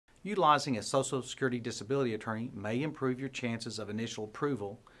Utilizing a Social Security disability attorney may improve your chances of initial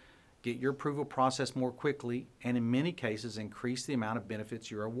approval, get your approval process more quickly, and in many cases increase the amount of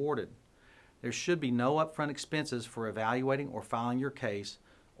benefits you're awarded. There should be no upfront expenses for evaluating or filing your case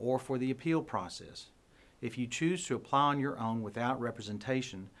or for the appeal process. If you choose to apply on your own without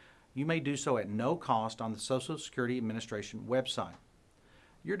representation, you may do so at no cost on the Social Security Administration website.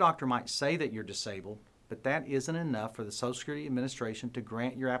 Your doctor might say that you're disabled, but that isn't enough for the Social Security Administration to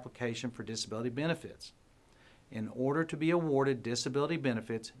grant your application for disability benefits. In order to be awarded disability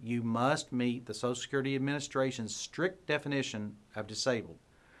benefits, you must meet the Social Security Administration's strict definition of disabled.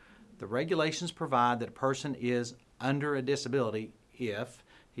 The regulations provide that a person is under a disability if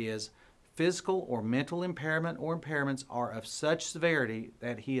his physical or mental impairment or impairments are of such severity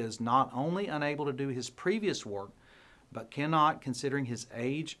that he is not only unable to do his previous work, but cannot, considering his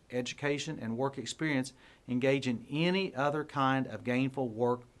age, education, and work experience, engage in any other kind of gainful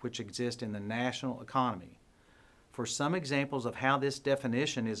work which exists in the national economy. For some examples of how this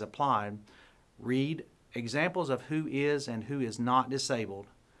definition is applied, read Examples of Who Is and Who Is Not Disabled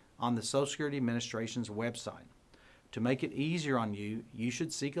on the Social Security Administration's website. To make it easier on you, you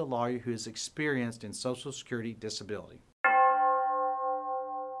should seek a lawyer who is experienced in Social Security disability.